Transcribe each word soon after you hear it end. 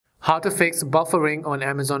How to fix buffering on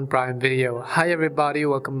Amazon Prime Video. Hi everybody,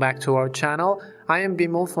 welcome back to our channel. I am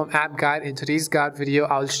Bimal from App Guide. In today's guide video,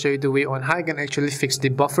 I'll show you the way on how you can actually fix the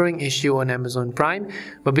buffering issue on Amazon Prime.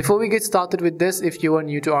 But before we get started with this, if you are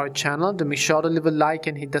new to our channel, then make sure to leave a like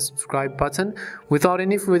and hit the subscribe button. Without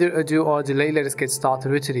any further ado or delay, let us get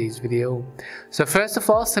started with today's video. So first of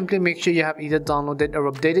all, simply make sure you have either downloaded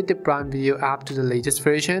or updated the Prime Video app to the latest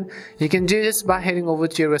version. You can do this by heading over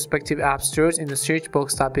to your respective app stores, in the search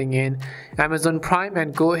box typing in Amazon Prime,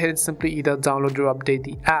 and go ahead and simply either download or update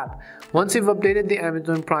the app. Once you've updated the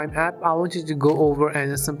Amazon Prime app, I want you to go over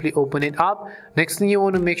and simply open it up. Next thing you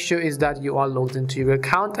want to make sure is that you are logged into your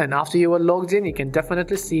account, and after you are logged in, you can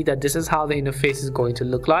definitely see that this is how the interface is going to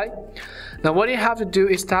look like. Now what you have to do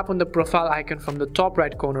is tap on the profile icon from the top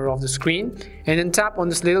right corner of the screen, and then tap on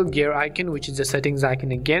this little gear icon, which is the settings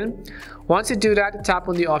icon again. Once you do that, tap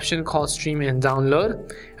on the option called stream and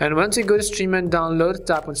download, and once you go to stream and download,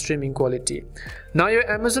 tap on streaming quality. Now your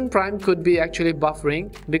Amazon Prime could be actually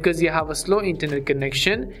buffering because you have a slow internet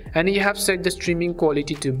connection and you have set the streaming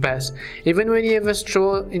quality to best. Even when you have a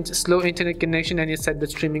slow internet connection and you set the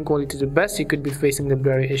streaming quality to best, you could be facing the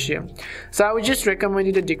blurry issue. So I would just recommend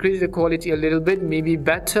you to decrease the quality a little bit, maybe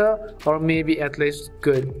better or maybe at least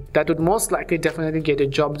good. That would most likely definitely get the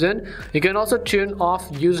job done. You can also turn off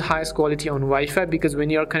use highest quality on Wi-Fi, because when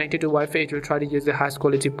you are connected to Wi-Fi, it will try to use the highest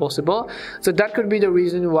quality possible. So that could be the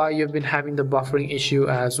reason why you've been having the buffering issue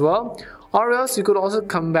as well. Or else you could also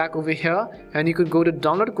come back over here and you could go to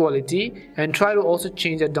download quality and try to also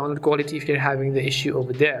change that download quality if you're having the issue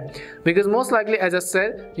over there, because most likely, as I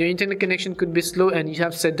said, your internet connection could be slow and you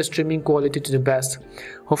have set the streaming quality to the best.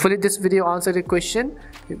 Hopefully this video answered your question.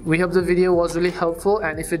 We hope the video was really helpful,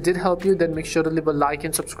 and if it did help you, then make sure to leave a like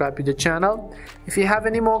and subscribe to the channel. If you have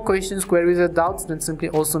any more questions, queries or doubts, then simply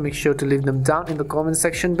also make sure to leave them down in the comment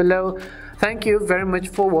section below. Thank you very much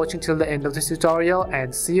for watching till the end of this tutorial,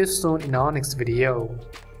 and see you soon in our next video.